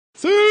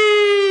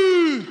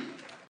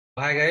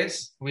Hi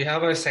guys, we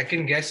have our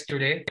second guest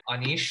today,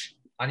 Anish.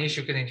 Anish,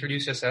 you can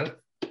introduce yourself.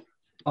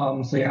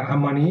 I'm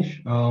Manish.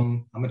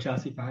 I'm a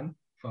Chelsea fan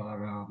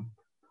for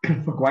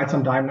for quite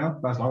some time now,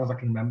 for as long as I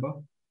can remember.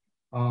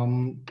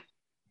 Um,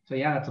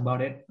 that's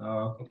about it.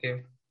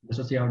 Okay, Let's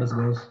just see how this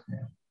goes.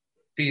 Yeah.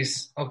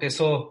 peace. Okay,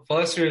 so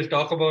first we'll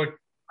talk about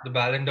the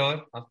Ballon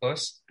d'Or, of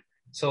course.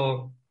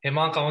 So,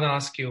 Himak, I want to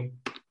ask you,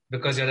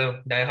 because you're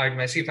a diehard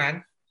Messi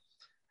fan,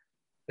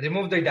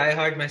 remove the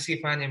diehard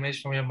Messi fan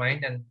image from your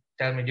mind and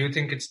tell me, do you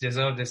think it's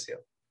deserved this year?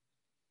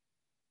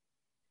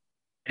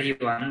 He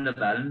won the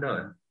Ballon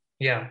d'Or.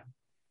 Yeah.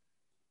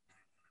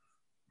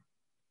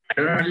 I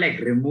don't know,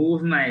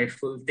 remove my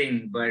full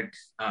thing, but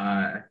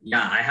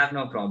I have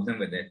no problem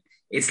with it.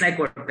 It's like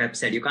what Pep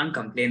said, you can't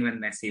complain when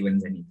Messi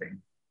wins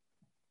anything.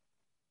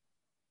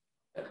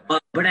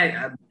 But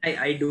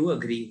I do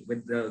agree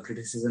with the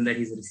criticism that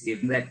he's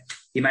receiving, that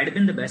he might have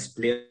been the best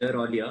player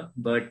all year,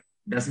 but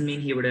doesn't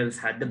mean he would have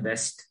had the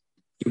best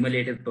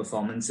cumulative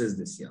performances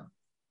this year.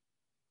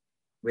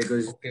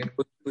 Because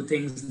two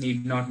things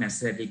need not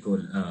necessarily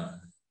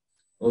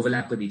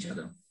overlap with each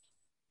other.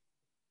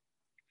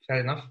 Fair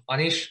enough.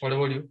 Anish, what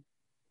about you?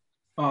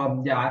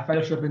 I felt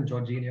it should have been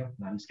Jorginho.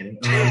 No, I'm just kidding.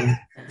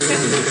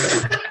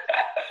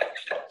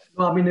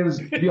 No, I mean, it was,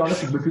 to be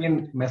honest, it's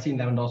between Messi and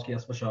Lewandowski,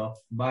 that's for sure.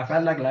 But I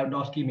felt like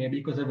Lewandowski, maybe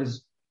because of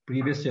his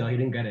previous year, he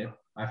didn't get it.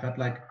 I felt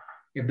like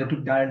if they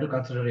took that into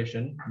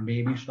consideration,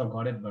 maybe he should have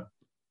got it. But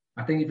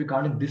I think if you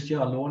count it this year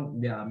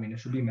alone, it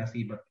should be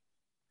Messi. But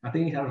I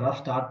think he had a rough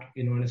start,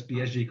 in his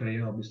PSG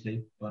career,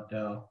 obviously. But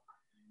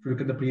if you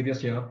look at the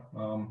previous year,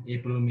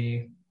 April,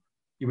 May,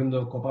 even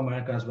though Copa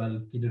America as well,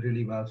 he did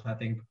really well. So I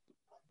think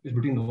it's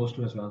between those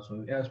two as well.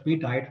 So yeah, it's pretty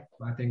tight.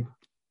 I think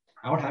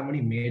I don't have any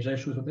major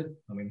issues with it.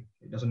 I mean,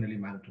 it doesn't really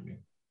matter to me.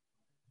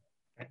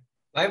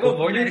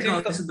 What do you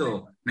think?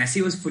 Though,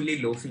 Messi was fully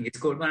loafing. He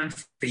scored one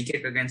free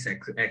kick against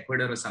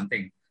Ecuador or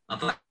something.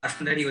 Apart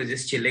from that, he was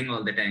just chilling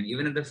all the time.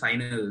 Even in the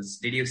finals,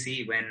 did you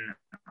see when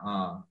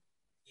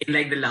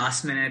in the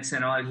last minutes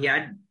and all, he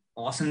had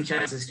awesome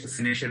chances to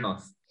finish it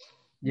off.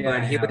 Yeah,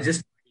 but he was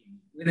just,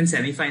 even in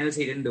semi-finals,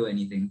 he didn't do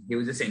anything. He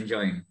was just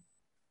enjoying.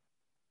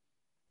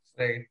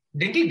 Right.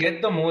 Didn't he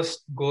get the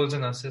most goals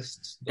and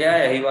assists?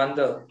 Yeah, he won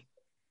the...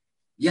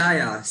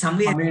 Yeah. I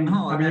mean,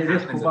 it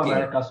is Copa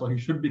America, so he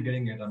should be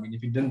getting it. I mean,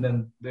 if he didn't,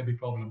 then there'd be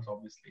problems,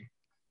 obviously.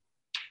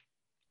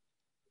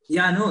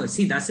 Yeah, no,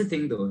 see, that's the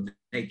thing, though.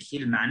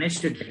 He'll manage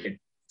to get it.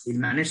 He'll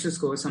manage to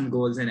score some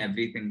goals and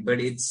everything, but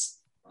it's...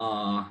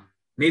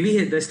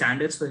 maybe the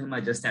standards for him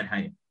are just that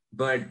high.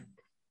 But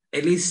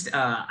at least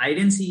I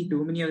didn't see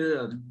too many of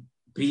the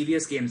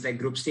previous games, like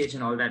group stage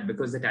and all that,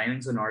 because the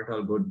timings were not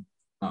all good.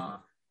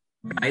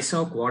 I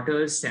saw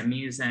quarters,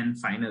 semis, and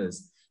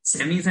finals.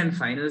 Semis and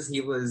finals,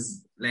 he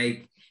was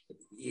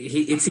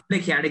it seemed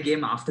like he had a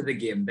game after the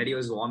game that he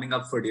was warming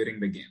up for during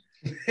the game.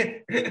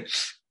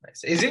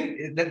 Nice.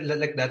 Isn't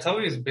that that's how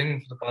he's been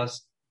for the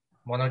past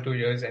 1 or 2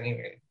 years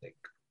anyway?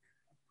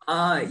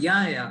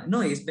 Yeah.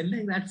 No, he's been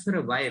like that for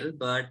a while,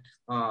 but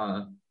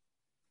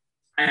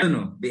I don't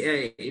know.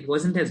 It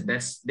wasn't his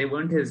best. They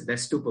weren't his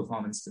best two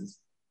performances.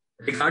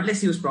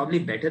 Regardless, he was probably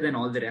better than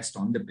all the rest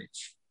on the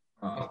pitch.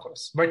 Of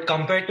course. But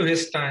compared to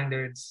his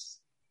standards...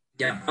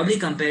 Yeah, probably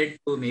compared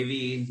to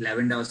maybe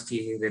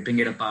Lewandowski ripping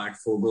it apart,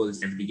 4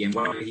 goals every game.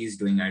 What he's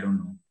doing, I don't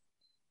know.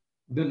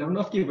 Did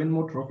Lewandowski win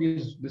more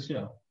trophies this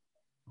year?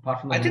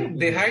 Apart from I think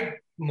they had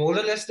more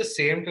or less the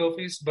same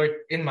trophies, but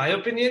in my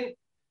opinion,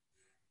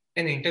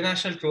 an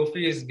international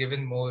trophy is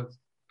given more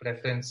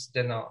preference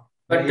than a...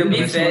 But to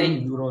be fair,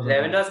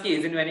 Lewandowski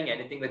isn't winning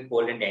anything with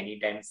Poland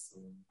anytime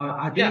soon.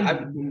 I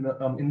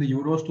think in the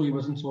Euros too, he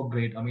wasn't so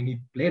great. I mean,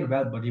 he played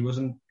well, but he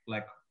wasn't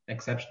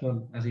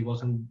exceptional as he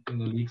was in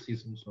the league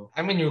season. So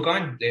I mean, you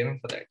can't blame him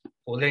for that.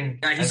 Poland.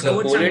 Yeah, he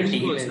scored some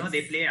goals. No,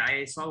 they play.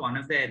 I saw one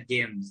of their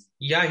games.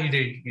 Yeah, he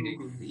did.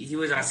 He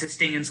was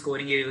assisting and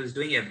scoring. He was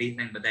doing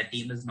everything, but that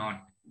team is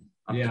not.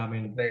 Yeah, I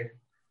mean,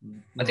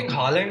 I think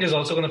Haaland is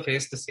also going to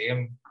face the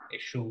same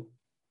issue.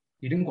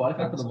 He didn't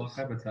qualify for the World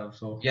Cup itself,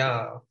 so...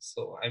 Yeah,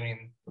 so, I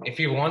mean, if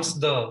he wants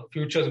the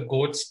future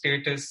GOAT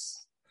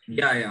status...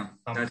 Yeah,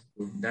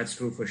 that's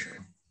true for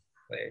sure.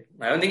 Right.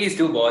 I don't think he's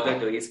too bothered,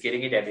 though. He's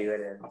killing it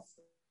everywhere else.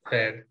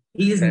 Fair.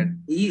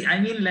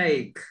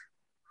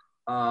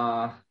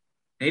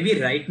 Maybe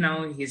right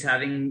now he's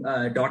having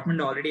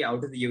Dortmund already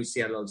out of the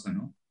UCL also,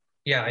 no?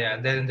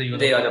 Yeah, they're in the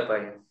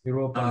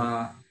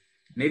Europa.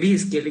 Maybe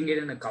he's killing it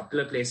in a couple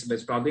of places, but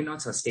it's probably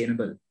not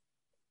sustainable.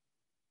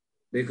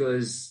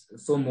 Because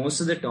for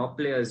most of the top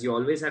players, you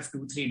always have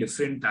 2-3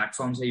 different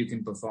platforms where you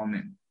can perform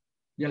in.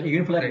 Yeah,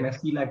 even for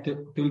Messi,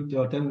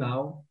 till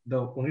now, the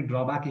only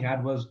drawback he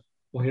had was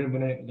he didn't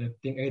win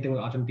anything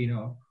with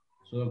Argentina.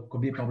 So it could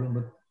be a problem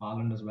with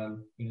Haaland as well.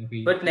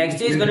 But next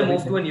year he's going to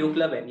move to a new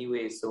club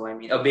anyway. So, I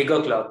mean, a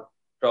bigger club.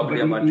 Probably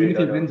a Madrid.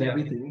 Even if he wins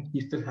everything,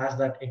 he still has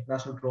that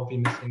international trophy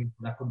missing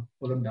that could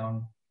pull him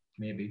down,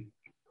 maybe.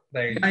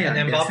 Right.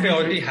 And Mbappe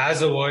already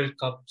has a World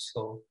Cup,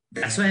 so...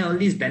 That's why all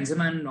these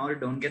Benzema and all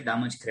don't get that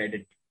much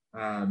credit.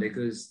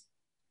 Because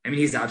I mean,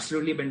 he's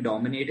absolutely been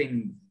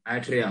dominating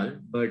at Real,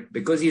 but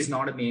because he's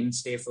not a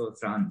mainstay for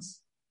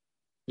France,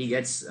 he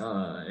gets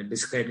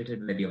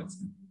discredited very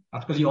often.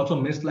 That's because he also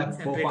missed like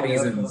 4 Separate 5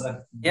 years. reasons.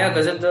 Yeah,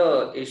 because of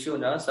the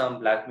issue, some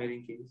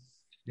blackmailing case.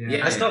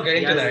 Yeah. Let's not get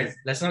into that. Yes.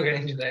 Let's not get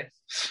into that.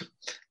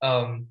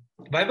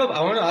 Vaibhav,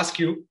 I want to ask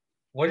you,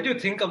 what did you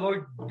think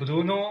about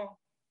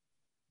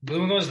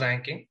Bruno's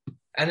ranking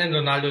and then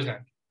Ronaldo's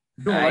ranking?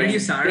 Bro, why did you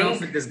start think-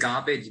 off with this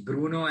garbage,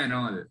 Bruno and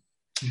all?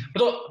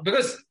 Bro,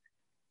 because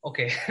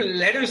okay,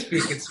 let him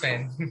speak. It's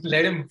fine.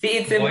 Let him. See,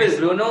 it's simple. voice-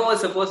 Bruno was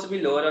supposed to be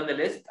lower on the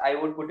list. I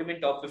would put him in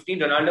top 15.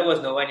 Ronaldo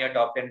was nowhere near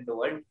top 10 in the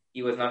world.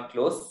 He was not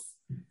close.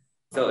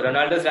 So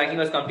Ronaldo's ranking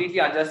was completely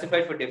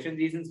unjustified for different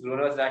reasons.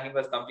 Bruno's ranking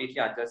was completely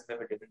unjustified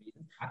for different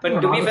reasons. I think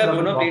But to be Ronaldo fair, should have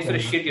Bruno been plays top for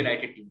a 10. shit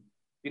United team.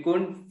 We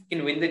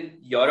can win the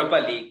Europa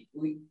League.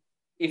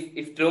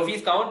 If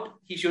trophies count,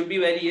 he should be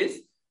where he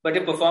is. But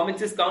if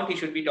performances count, he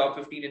should be top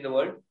 15 in the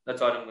world.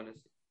 That's all I'm going to say.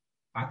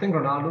 I think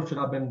Ronaldo should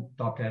have been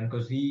top 10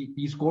 because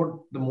he scored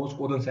the most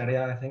goals in Serie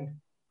A, I think.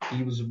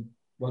 He was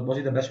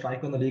he the best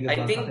striker in the league as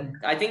well?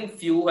 I think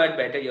few had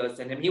better years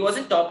than him. He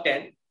wasn't top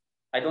 10.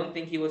 I don't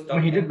think he was top I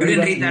mean, he 10. did You very didn't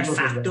well. read that He was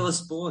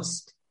Factos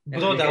post.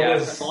 Bro, that Yeah.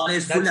 was All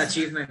his full that's-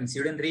 achievements.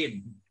 You didn't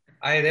read.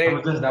 I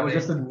read. That was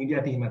just the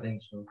media team, I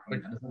think. So But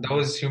that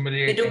was He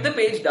humiliating. took the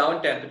page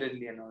down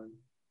temporarily and all.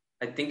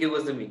 I think it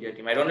was the media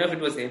team. I don't know if it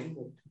was him.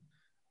 But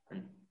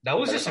That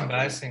was just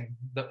embarrassing.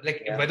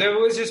 Yeah. Whether it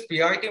was just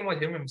PR team or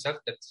him himself,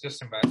 that's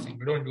just embarrassing.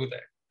 We don't do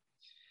that.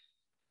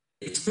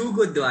 It's too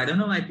good though. I don't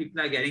know why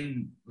people are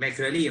getting like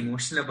really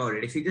emotional about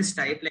it. If you just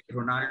type like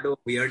Ronaldo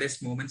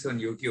weirdest moments on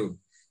YouTube,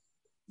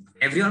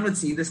 everyone would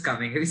see this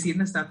coming. Have you seen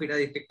the stuff he does?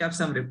 He picked up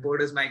some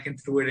reporter's mic and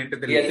threw it into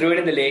the Yeah, lake. threw it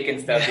in the lake and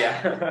stuff.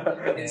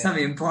 Yeah. In some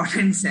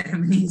important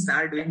ceremony, he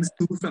started doing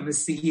stew from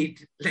his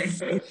seat. Like,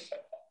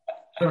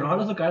 So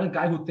Ronaldo's the kind of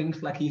guy who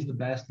thinks like he's the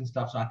best and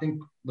stuff. So I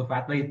think the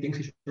fact that he thinks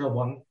he should have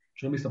won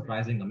shouldn't be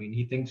surprising. I mean,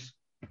 he thinks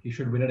he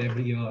should win it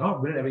every year.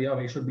 Not win it every year,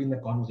 but he should be in the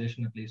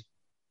conversation at least.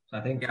 So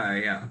I think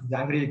yeah. his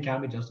anger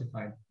can be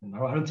justified. And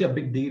I don't see a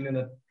big deal in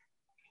it.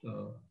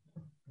 So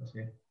that's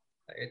it.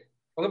 Right?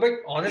 Okay, but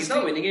honestly, He's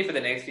not winning it for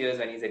the next few years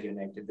when he's at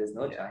United. There's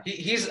no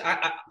chance.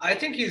 I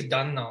think he's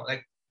done now.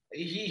 Like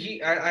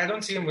I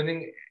don't see him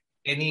winning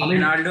any. I mean,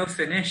 Ronaldo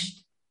finished.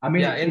 I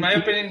mean, yeah, in my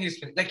opinion, he's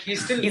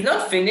still. He's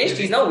not finished.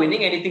 He's not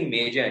winning anything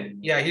major anymore.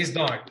 Yeah, he's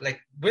not. Like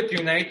with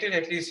United,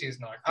 at least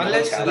he's not. No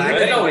Unless chance. Rangnick-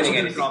 They're not winning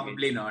anything.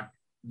 Probably not.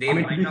 They I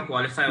mean, might not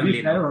qualify to be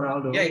only fair, now.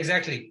 Ronaldo. Yeah,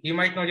 exactly. He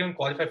might not even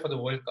qualify for the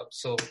World Cup.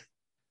 So,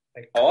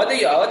 Or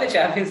the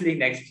Champions League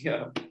next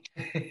year.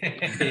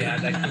 yeah,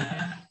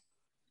 that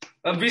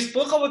too. We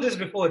spoke about this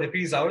before. If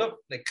he's out of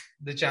like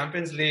the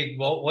Champions League,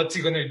 what's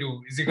he gonna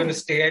do? Is he gonna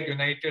stay at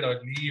United or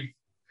leave?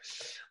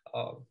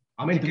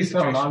 I mean, to be tricky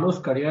fair, situation. Ronaldo's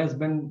career has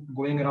been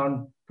going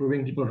around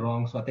proving people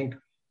wrong. So I think,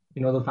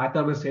 the fact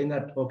that we're saying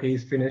that, okay,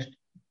 he's finished,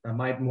 that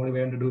might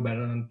motivate him to do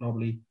better and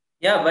probably.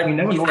 Yeah, but We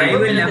never he's know. I never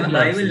will been in the never,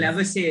 club. I will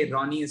never say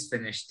Ronnie is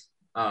finished.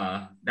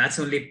 That's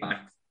only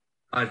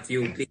part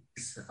few.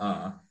 Please,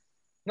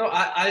 No,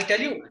 I'll tell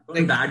you.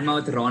 don't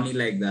badmouth Ronnie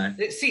like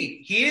that.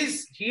 See,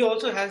 he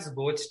also has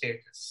GOAT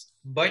status,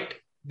 but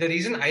the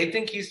reason I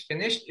think he's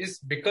finished is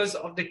because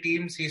of the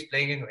teams he's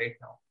playing in right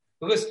now.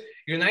 Because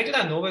United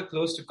are nowhere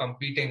close to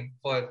competing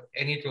for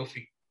any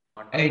trophy.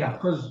 I mean, that's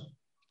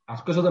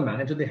because of the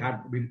manager they had.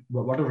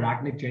 What if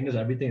Ragnick changes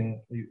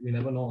everything? We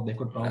never know. They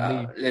could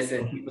probably.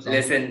 Listen,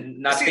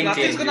 nothing nothing's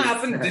changes. gonna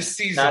happen this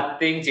season.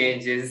 Nothing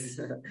changes.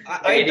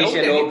 I doubt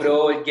Addition, low anything.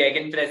 bro,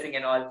 gegenpressing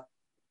and all.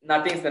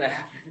 Nothing's gonna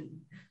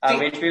happen. Our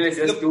midfield is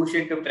just too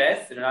shit to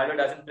press. Ronaldo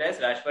doesn't press.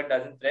 Rashford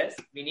doesn't press.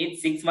 We need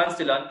 6 months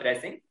to learn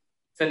pressing.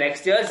 So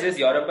next year is just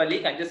Europa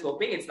League. I'm just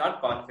hoping it's not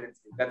Conference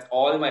League. That's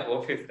all my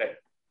hope is, right?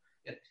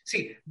 Yeah.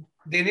 See,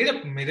 they need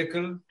a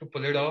miracle to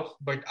pull it off,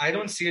 but I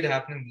don't see it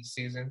happening this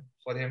season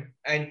for him.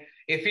 And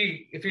if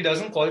he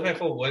doesn't qualify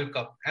for World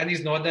Cup and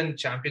he's not in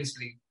Champions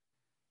League,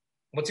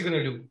 what's he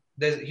gonna do?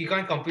 He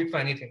can't compete for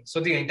anything. So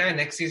the entire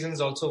next season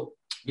is also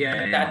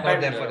Yeah.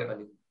 not there for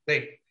him.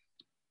 Right.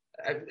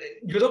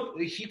 Europe,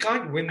 he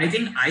can't win. I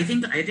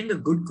think a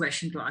good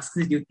question to ask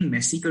is: do you think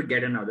Messi could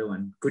get another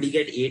one? Could he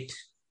get 8?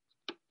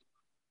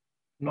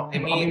 No, I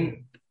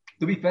mean,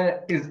 to be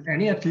fair, is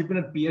any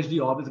achievement at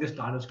PSG always gets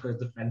started because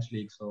it's the French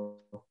league? So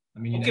I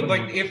mean, you okay, never but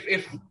know. if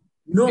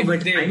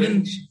But I win-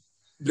 mean,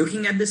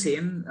 looking at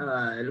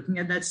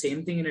that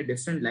same thing in a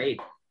different light,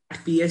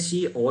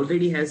 PSG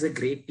already has a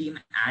great team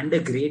and a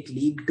great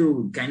league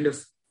to kind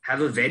of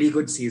have a very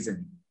good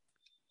season.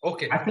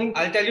 okay, I think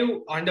I'll tell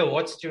you under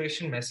what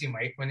situation Messi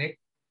might win it.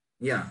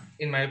 Yeah.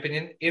 In my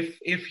opinion, if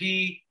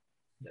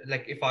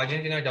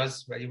Argentina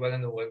does very well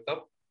in the World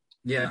Cup,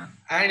 Yeah.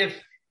 and if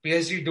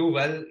PSG do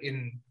well in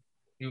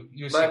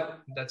you see,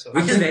 But- that's all.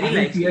 Which is very I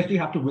think likely. PSG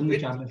have to win the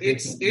Champions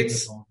League.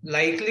 It's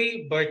likely,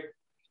 but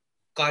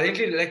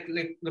currently, like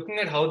looking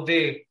at how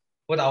they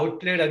were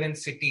outplayed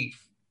against City,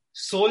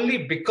 solely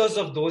because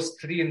of those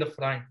three in the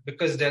front,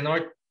 because they're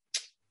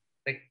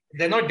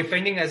not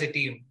defending as a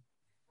team,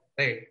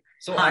 right?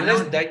 So unless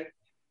no. that,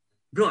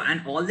 Bro,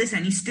 and all this,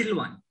 and he still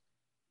won.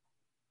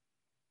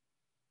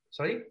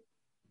 Sorry?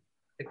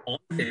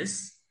 All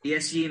this,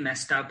 PSG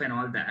messed up and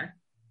all that,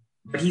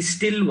 but he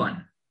still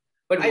won.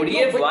 But would he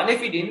have won if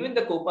he didn't win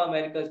the Copa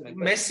Americas?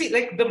 Messi,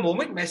 like the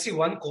moment Messi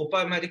won Copa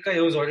America, it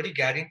was already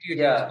guaranteed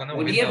he was going to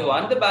win. Would he have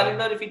won the Ballon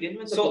d'Or if he didn't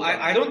win the Copa?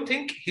 I don't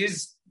think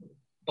his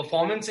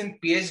performance in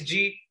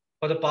PSG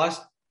for the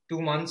past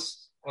 2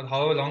 months or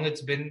however long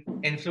it's been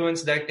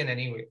influenced that in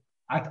any way.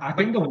 I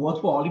think the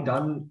votes were already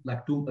done like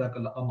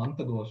a month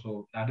ago,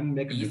 so that didn't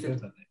make a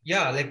difference. I think.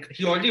 Yeah, like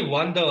he already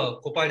won the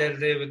Copa del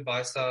Rey with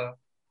Barca,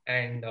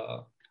 and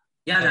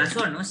that's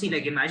what. No, see,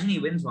 like imagine he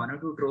wins 1 or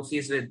 2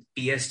 trophies with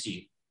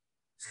PSG.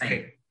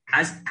 Okay.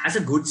 Has a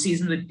good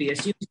season with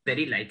PSG, it's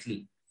very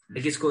likely.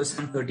 Like he scores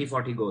some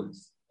 30-40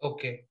 goals.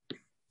 Okay.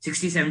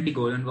 60-70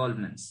 goal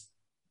involvements.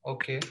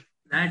 Okay.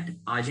 That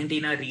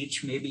Argentina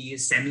reach maybe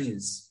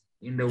semis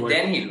in the world.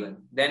 Then he'll win.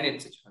 Then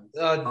it's a chance.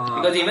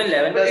 Because even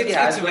Lewandowski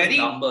has those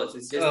numbers.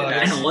 It's just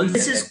and all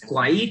this is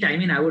quite.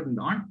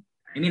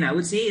 I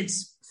would say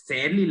it's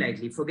fairly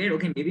likely. Forget,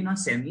 okay, maybe not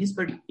semis,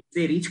 but if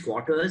they reach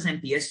quarters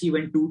and PSG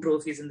win 2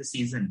 trophies in the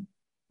season,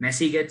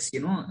 Messi gets, 60.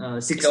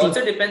 It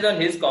also depends on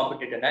his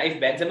competitor. Now,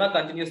 if Benzema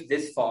continues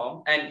this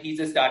form and he's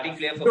a starting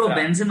player for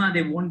France. Benzema,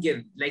 they won't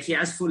give. Like, he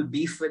has full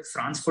beef with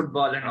France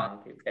football and all.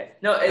 Okay.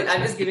 No,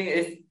 I'm just giving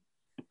it.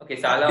 Okay,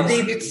 Salah.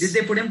 Did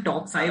they put him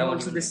top 5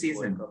 also this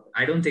season?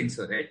 I don't think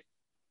so, right?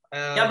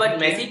 But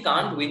Messi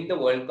can't win the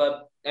World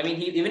Cup. I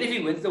mean, even if he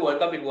wins the World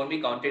Cup, it won't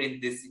be counted in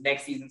this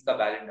next season's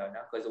Ballon d'Or,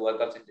 because the World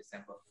Cup's in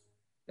December.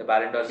 The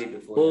Ballon d'Or will be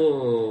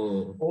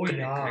before.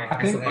 Yeah.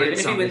 Even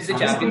if he wins the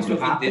Champions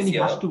Trophy this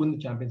year, he has to win the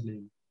Champions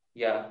League.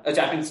 Yeah, a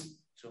Champions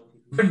Trophy.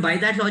 But by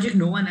that logic,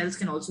 no one else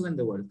can also win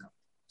the World Cup.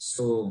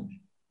 So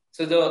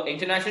the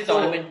international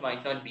tournament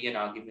might not be an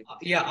argument.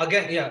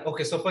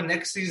 Okay, so for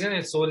next season,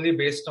 it's solely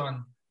based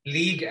on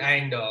league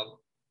and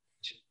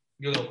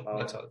Europe.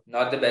 That's all.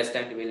 Not the best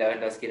time to be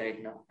Lewandowski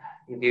right now.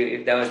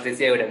 If that was this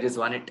year, I would have just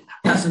won it.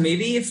 Yeah, so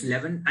maybe if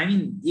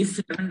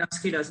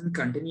Lewandowski doesn't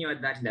continue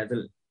at that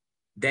level,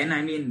 then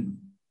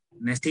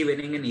Messi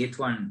winning an 8th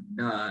one.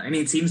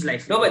 It seems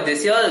like no, but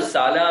this year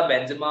Salah,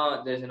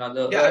 Benzema, there's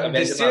another.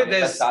 This year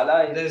there's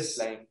Salah.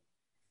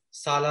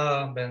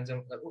 Salah,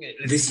 Benzema. Okay,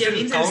 this year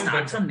means it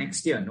starts from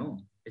next year. No,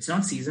 it's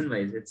not season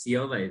wise; it's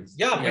year wise.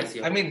 Yeah, yes,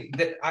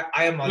 but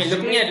I am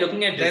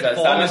looking at that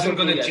form isn't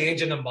going to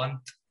change in a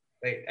month.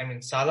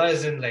 Right? Salah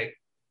is in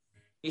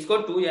he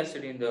scored 2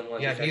 yesterday in the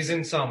Merseyside. Yeah, he's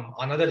in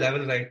another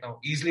level right now.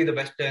 Easily the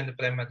best player in the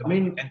Prem at the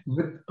moment.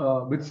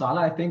 With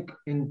Salah, I think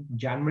in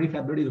January,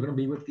 February, he's going to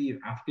be with the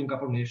African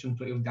Cup of Nations.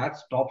 So if that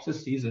stops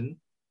his season,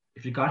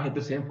 if he can't hit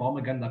the same form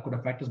again, that could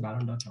affect his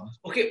Ballon d'Or chance.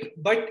 Okay,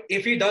 but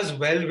if he does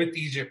well with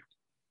Egypt,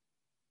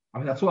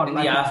 that's so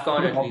unlikely in the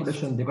AFCON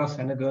competition because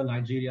Senegal,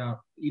 Nigeria,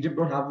 Egypt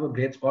don't have a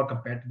great squad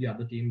compared to the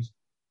other teams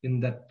in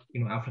that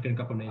African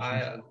Cup of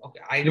Nations.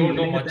 I don't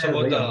know much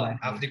about the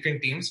African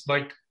teams,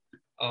 but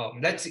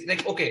let's see.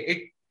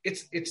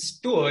 It's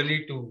too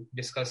early to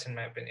discuss, in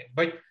my opinion.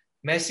 But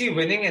Messi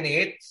winning an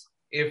 8th,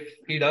 if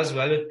he does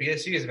well with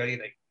PSG, is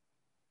very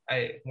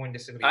I won't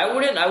disagree. I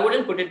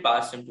wouldn't put it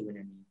past him to win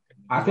an 8th.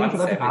 I think for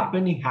that to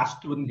happen, he has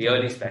to win.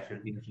 Really special.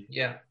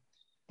 Yeah.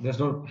 There's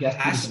no. He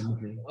has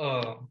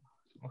to.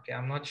 Okay,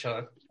 I'm not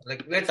sure.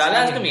 Salah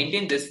has to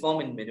maintain this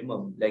form in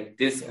minimum,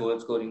 this goal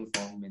scoring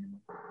form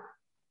minimum.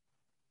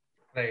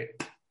 Right.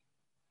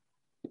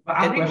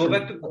 Can we go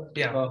back to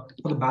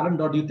for the Ballon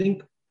d'Or? Do you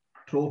think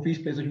trophies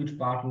plays a huge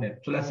part in it?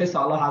 So let's say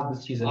Salah has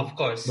this season. Of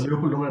course. But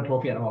Liverpool don't win a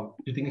trophy at all.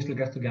 Do you think he still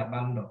gets to get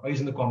Ballon d'Or? Or he's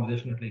in the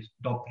conversation at least,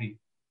 top 3?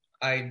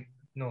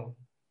 No.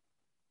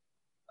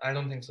 I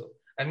don't think so.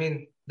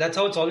 That's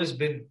how it's always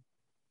been.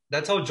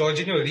 That's how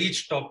Jorginho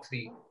reached top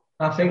 3.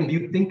 I'm saying, do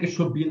you think it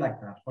should be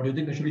like that? Or do you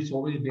think it should be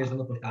solely based on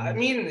the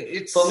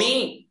performance? For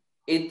me,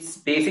 it's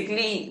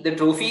basically the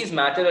trophies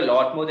matter a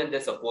lot more than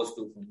they're supposed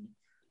to for me.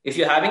 If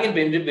you're having a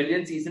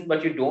brilliant season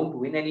but you don't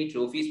win any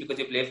trophies because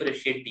you play for a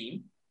shit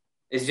team,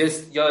 it's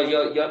just you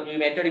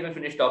might not even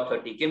finish top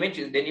 30. Kimmich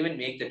didn't even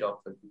make the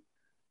top 30.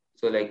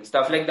 So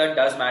stuff like that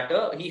does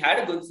matter. He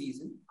had a good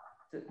season.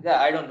 Yeah,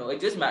 I don't know. It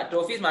just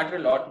trophies matter a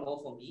lot more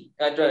for me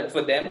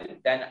for them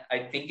than I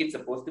think it's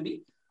supposed to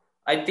be.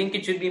 I think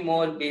it should be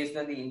more based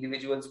on the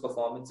individual's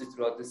performances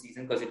throughout the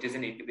season because it is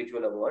an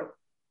individual award.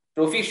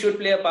 Trophies should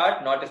play a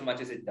part, not as much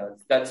as it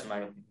does. That's my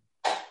opinion.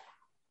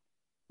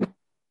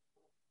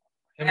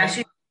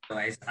 Actually,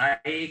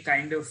 I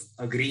kind of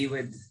agree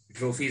with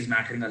trophies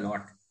mattering a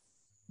lot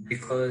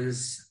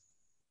because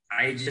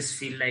I just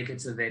feel like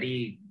it's a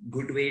very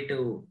good way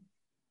to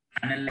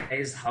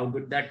analyze how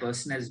good that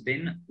person has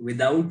been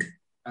without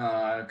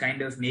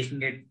kind of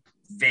making it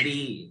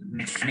very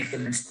mechanical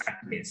and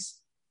stat-based.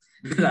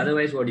 Because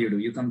otherwise, what do?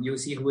 You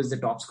see who is the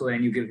top scorer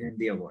and you give him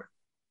the award.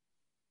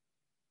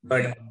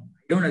 But I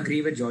don't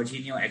agree with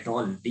Jorginho at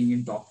all being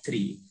in top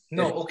 3.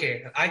 No,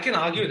 okay. I can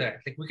argue that.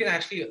 We can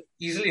actually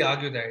easily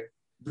argue that.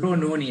 Bro,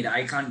 no need.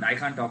 I can't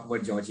talk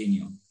about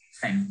Jorginho.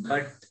 Fine.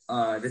 But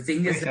the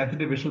thing is...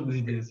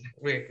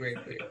 Wait.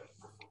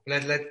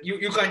 Let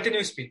you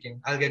continue speaking.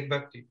 I'll get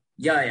back to you.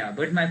 Yeah.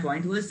 But my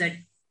point was that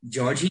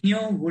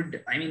Jorginho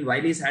would,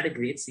 while he's had a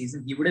great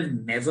season, he would have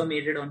never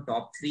made it on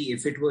top three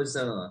if it was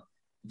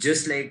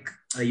just like,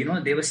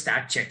 they were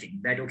stat checking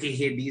that, okay,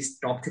 hey, these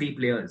top three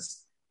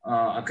players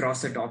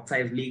across the top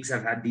five leagues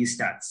have had these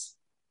stats.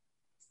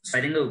 So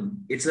I think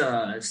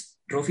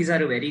trophies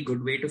are a very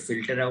good way to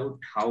filter out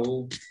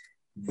how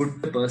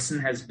good the person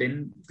has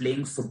been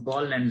playing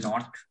football and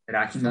not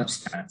racking up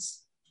stats.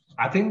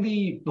 I think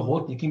the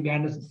whole thinking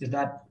behind this is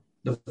that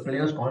the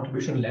player's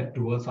contribution led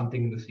towards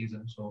something in the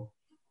season. So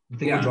the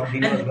thing with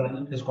Jorginho as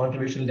well, his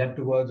contribution led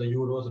towards the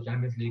Euros, the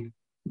Champions League.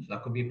 So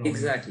that could be a problem.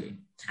 Exactly.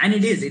 And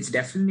it's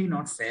definitely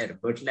not fair.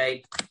 But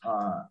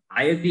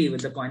I agree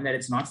with the point that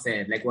it's not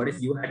fair. Like, what if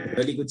you had a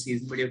really good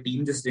season, but your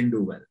team just didn't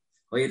do well?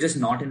 Or you're just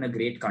not in a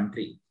great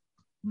country?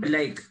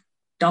 But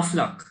tough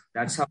luck.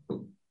 That's how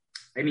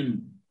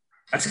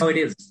it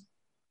is.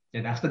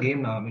 Yeah, that's the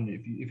game now. I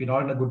mean, if you're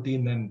not in a good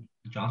team, then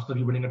the chance of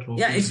you winning a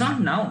trophy. Yeah, it's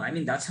not now.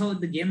 That's how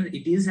the game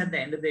it is at the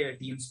end of the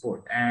team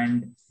sport.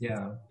 And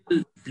you'll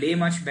play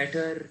much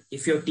better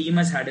if your team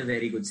has had a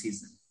very good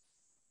season.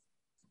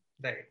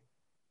 Right.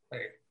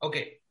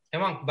 Okay,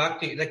 Hemang, back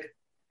to you.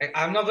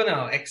 I'm not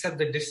gonna accept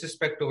the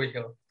disrespect over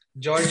here.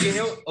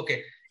 Jorginho,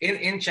 okay,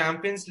 in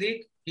Champions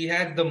League, he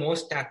had the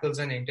most tackles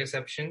and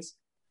interceptions.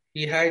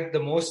 He had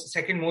the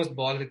second most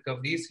ball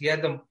recoveries. He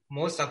had the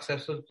most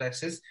successful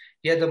passes.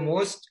 He had the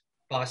most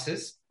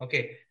passes.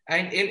 Okay.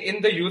 And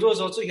in the Euros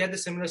also, he had the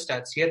similar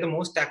stats. He had the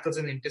most tackles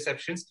and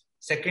interceptions,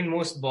 second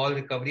most ball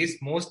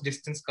recoveries, most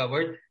distance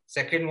covered,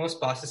 second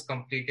most passes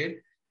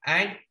completed.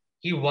 And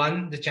he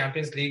won the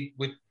Champions League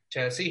with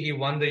Chelsea. He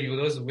won the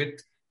Euros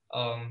with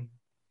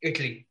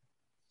Italy.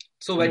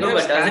 So but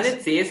doesn't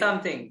it say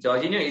something?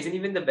 Jorginho isn't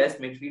even the best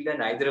midfielder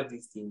in either of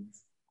these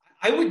teams.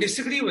 I would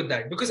disagree with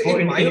that because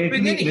in my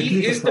opinion,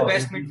 he is the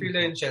best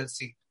midfielder in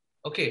Chelsea.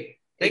 Okay.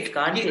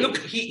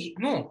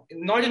 No,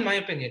 not in my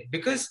opinion.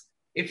 Because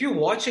if you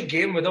watch a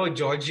game without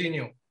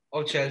Jorginho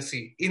of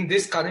Chelsea in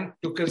this current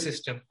Tuchel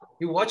system,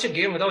 you watch a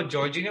game without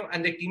Jorginho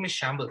and the team is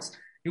shambles.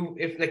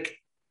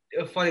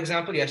 For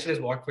example, yesterday's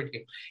Watford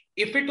game.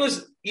 Even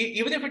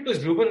if it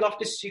was Ruben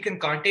Loftus-Cheek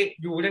and Kante,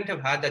 you wouldn't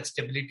have had that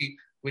stability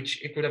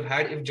which it would have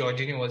had if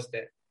Jorginho was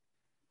there.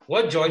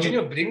 What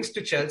Jorginho brings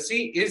to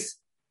Chelsea is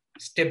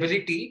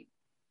stability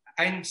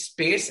and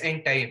space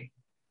and time,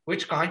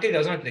 which Kante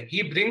does not bring.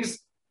 He brings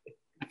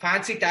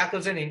fancy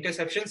tackles and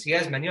interceptions. He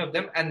has many of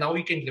them, and now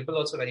he can dribble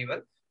also very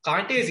well.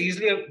 Kante is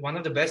easily one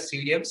of the best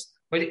CDMs,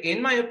 but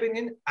in my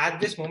opinion, at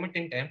this moment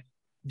in time,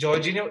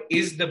 Jorginho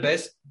is the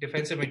best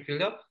defensive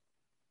midfielder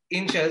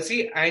in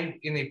Chelsea and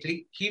in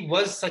Italy. He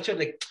was such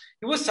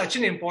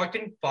an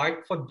important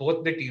part for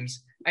both the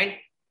teams. And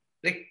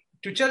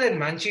Tuchel and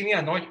Mancini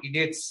are not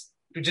idiots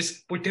to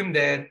just put him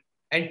there.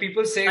 And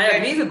people say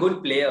he's a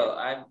good player.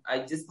 I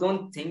just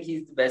don't think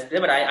he's the best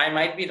player, but I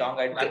might be wrong.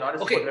 I'm not a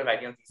supporter of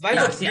any of these.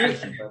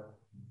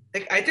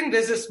 I think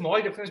there's a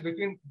small difference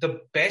between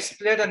the best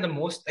player and the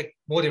most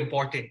more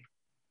important.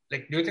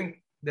 Do you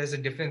think there's a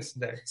difference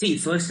there? See,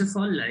 first of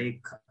all,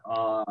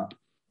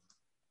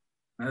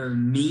 for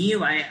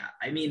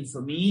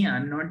me,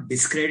 I'm not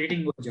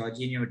discrediting what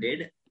Jorginho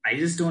did. I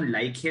just don't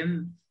like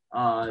him.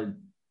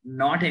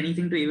 Not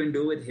anything to even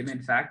do with him.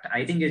 In fact,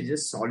 I think it's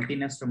just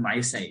saltiness from my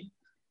side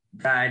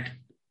that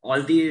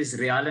all these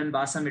Real and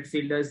Barca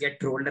midfielders get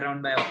trolled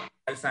around by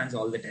all fans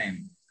all the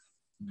time.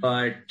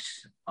 But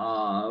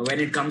when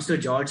it comes to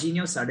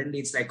Jorginho, suddenly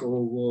it's like, oh,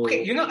 whoa.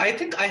 Okay, I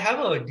think I have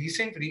a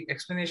decent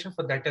explanation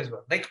for that as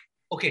well.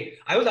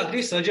 I will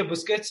agree Sergio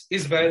Busquets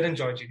is better than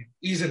Jorginho,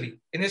 easily.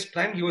 In his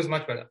prime, he was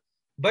much better.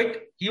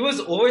 But he was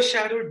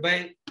overshadowed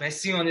by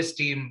Messi on his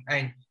team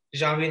and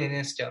Xavi and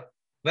Iniesta.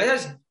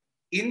 Whereas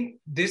in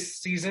this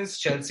season's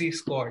Chelsea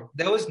squad,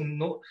 there was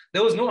no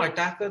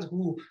attacker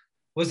who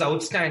was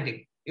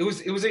outstanding. It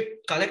was a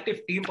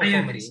collective team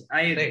performance.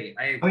 I agree.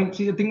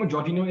 See, the thing with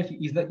Jorginho is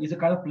he's a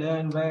kind of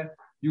player where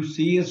you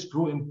see his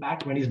true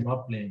impact when he's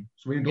not playing.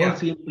 So when you don't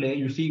see him play,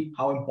 you see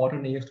how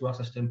important he is to our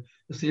system.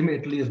 The same in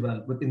Italy as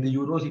well. But in the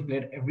Euros, he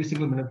played every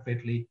single minute for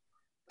Italy.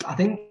 I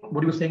think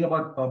what you were saying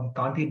about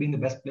Kante being the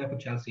best player for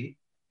Chelsea,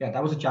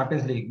 that was the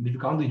Champions League. If you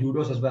count the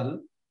Euros as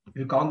well, if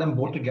you count them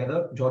both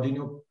together,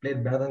 Jorginho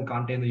played better than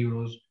Kante in the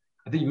Euros.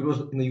 I think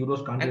in the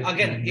Euros, Kante. And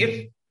again,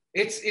 if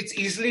it's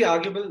easily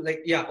arguable,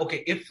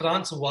 if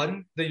France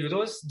won the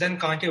Euros, then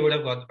Kante would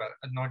have got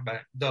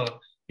the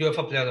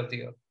UEFA Player of the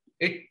Year.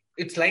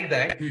 It's like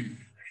that,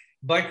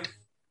 but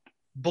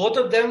both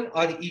of them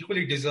are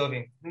equally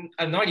deserving.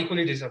 Not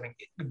equally deserving.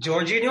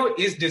 Jorginho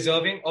is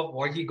deserving of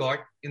what he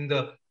got in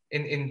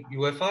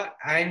UEFA,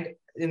 and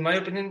in my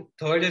opinion,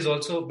 third is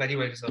also very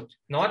well deserved.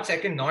 Not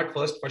second, not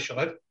first for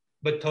sure,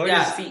 but third.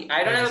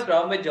 I don't have a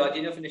problem with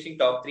Jorginho finishing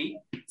top three.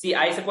 See,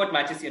 I support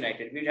Manchester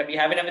United. We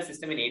haven't had a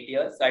system in 8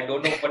 years, so I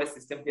don't know what a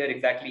system player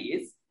exactly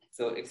is.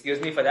 So excuse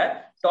me for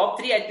that. Top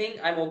three, I think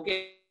I'm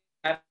okay.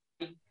 I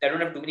don't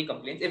have too many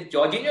complaints. If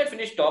Jorginho had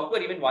finished top 2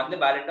 or even won the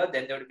Ballon d'Or,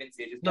 then there would have been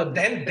serious. No,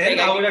 then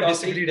I would have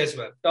disagreed as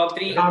well. Top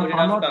 3, good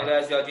enough.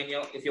 Congrats,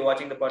 Jorginho. If you're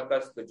watching the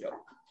podcast, good job.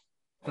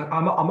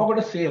 I'm not going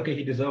to say,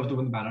 he deserves to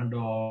win Ballon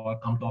d'Or or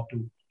come top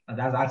 2.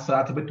 That's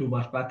a bit too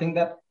much. But I think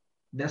that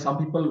there's some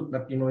people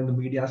that, in the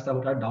media stuff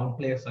would try to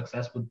downplay his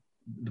success with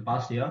the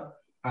past year.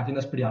 I think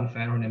that's pretty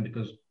unfair on him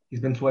because he's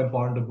been so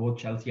important to both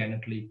Chelsea and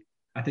Italy.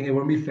 I think it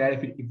wouldn't be fair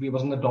if he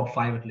was in the top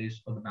 5 at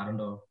least of the Ballon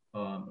d'Or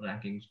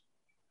rankings.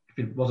 If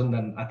it wasn't,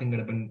 then I think it would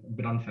have been a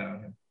bit unfair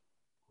on him.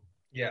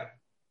 Yeah.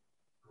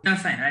 No,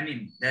 fine. I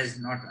mean, there's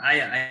not. I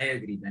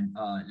agree. Then,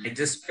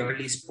 just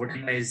purely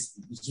sporting wise,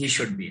 he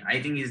should be.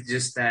 I think it's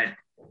just that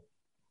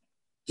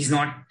he's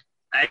not.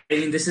 I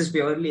mean, this is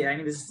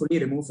fully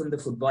removed from the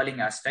footballing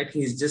aspect.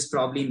 He's just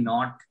probably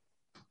not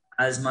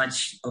as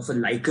much of a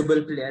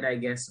likable player, I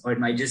guess, or it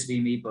might just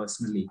be me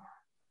personally.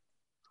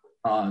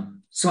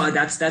 So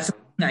that's something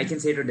I can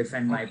say to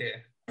defend my.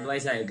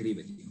 Otherwise, I agree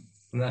with you.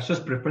 And that's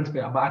just preference.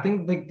 But I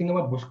think the thing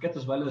about Busquets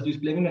as well is he's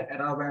playing in an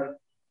era where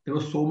there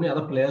were so many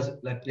other players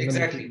like in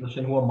the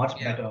position who are much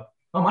better.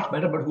 Not much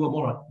better, but who are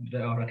more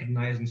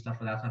recognized and stuff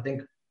like that. So I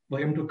think for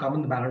him to come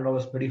in the Ballon d'Or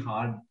was pretty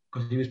hard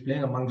because he was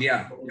playing amongst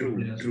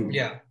players. True.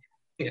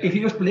 If he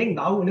was playing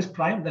now in his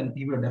prime, then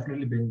he would have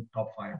definitely been top 5.